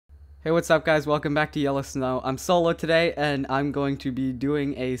Hey, what's up guys? Welcome back to Yellow Snow. I'm solo today and I'm going to be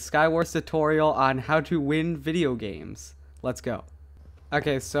doing a Skywars tutorial on how to win video games. Let's go.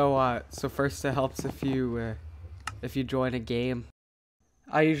 Okay, so first it helps if you join a game.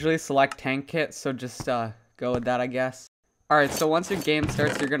 I usually select tank kit, so just go with that, I guess. Alright, so once your game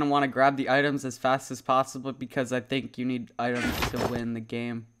starts, you're going to want to grab the items as fast as possible because I think you need items to win the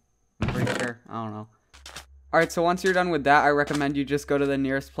game. I'm pretty sure. I don't know. Alright, so once you're done with that, I recommend you just go to the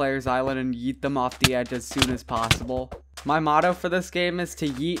nearest player's island and yeet them off the edge as soon as possible. My motto for this game is to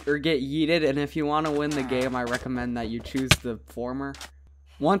yeet or get yeeted, and if you want to win the game, I recommend that you choose the former.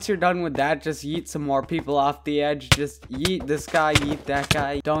 Once you're done with that, just yeet some more people off the edge. Just yeet this guy, yeet that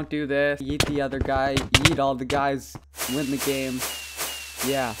guy. Don't do this. Yeet the other guy. Yeet all the guys. Win the game.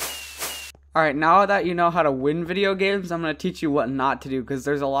 Yeah. Alright, now that you know how to win video games, I'm going to teach you what not to do, because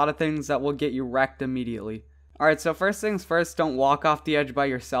there's a lot of things that will get you wrecked immediately. Alright, so first things first, don't walk off the edge by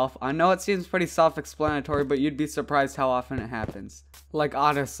yourself. I know it seems pretty self-explanatory, but you'd be surprised how often it happens. Like,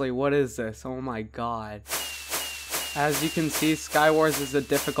 honestly, what is this? Oh my god. As you can see, Skywars is a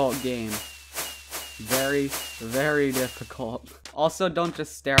difficult game. Very, very difficult. Also, don't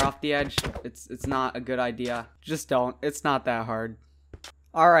just stare off the edge. It's not a good idea. Just don't. It's not that hard.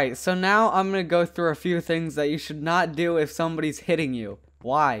 Alright, so now I'm going to go through a few things that you should not do if somebody's hitting you.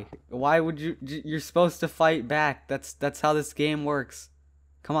 Why? Why would you're supposed to fight back. That's how this game works.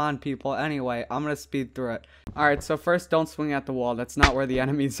 Come on, people. Anyway, I'm gonna speed through it. Alright, so first, don't swing at the wall. That's not where the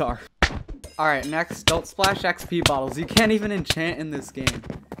enemies are. Alright, next, don't splash XP bottles. You can't even enchant in this game.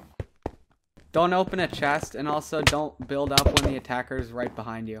 Don't open a chest, and also don't build up when the attacker is right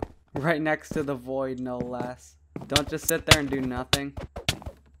behind you. Right next to the void, no less. Don't just sit there and do nothing.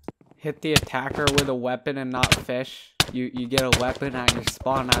 Hit the attacker with a weapon and not fish. You get a weapon at your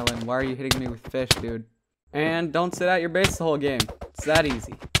spawn island. Why are you hitting me with fish, dude? And don't sit at your base the whole game. It's that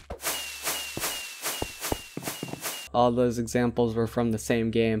easy. All those examples were from the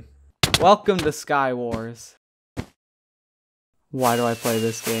same game. Welcome to Skywars. Why do I play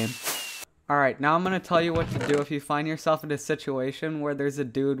this game? Alright, now I'm going to tell you what to do if you find yourself in a situation where there's a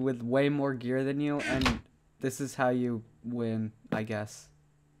dude with way more gear than you, and this is how you win, I guess.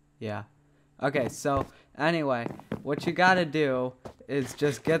 Yeah. Okay, so anyway, what you gotta do is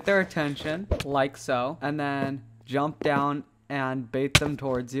just get their attention, like so, and then jump down and bait them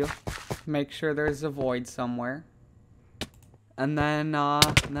towards you. Make sure there's a void somewhere. And then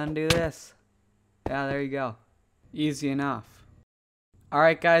do this. Yeah, there you go. Easy enough.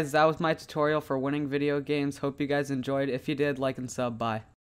 Alright guys, that was my tutorial for winning video games. Hope you guys enjoyed. If you did, like and sub. Bye.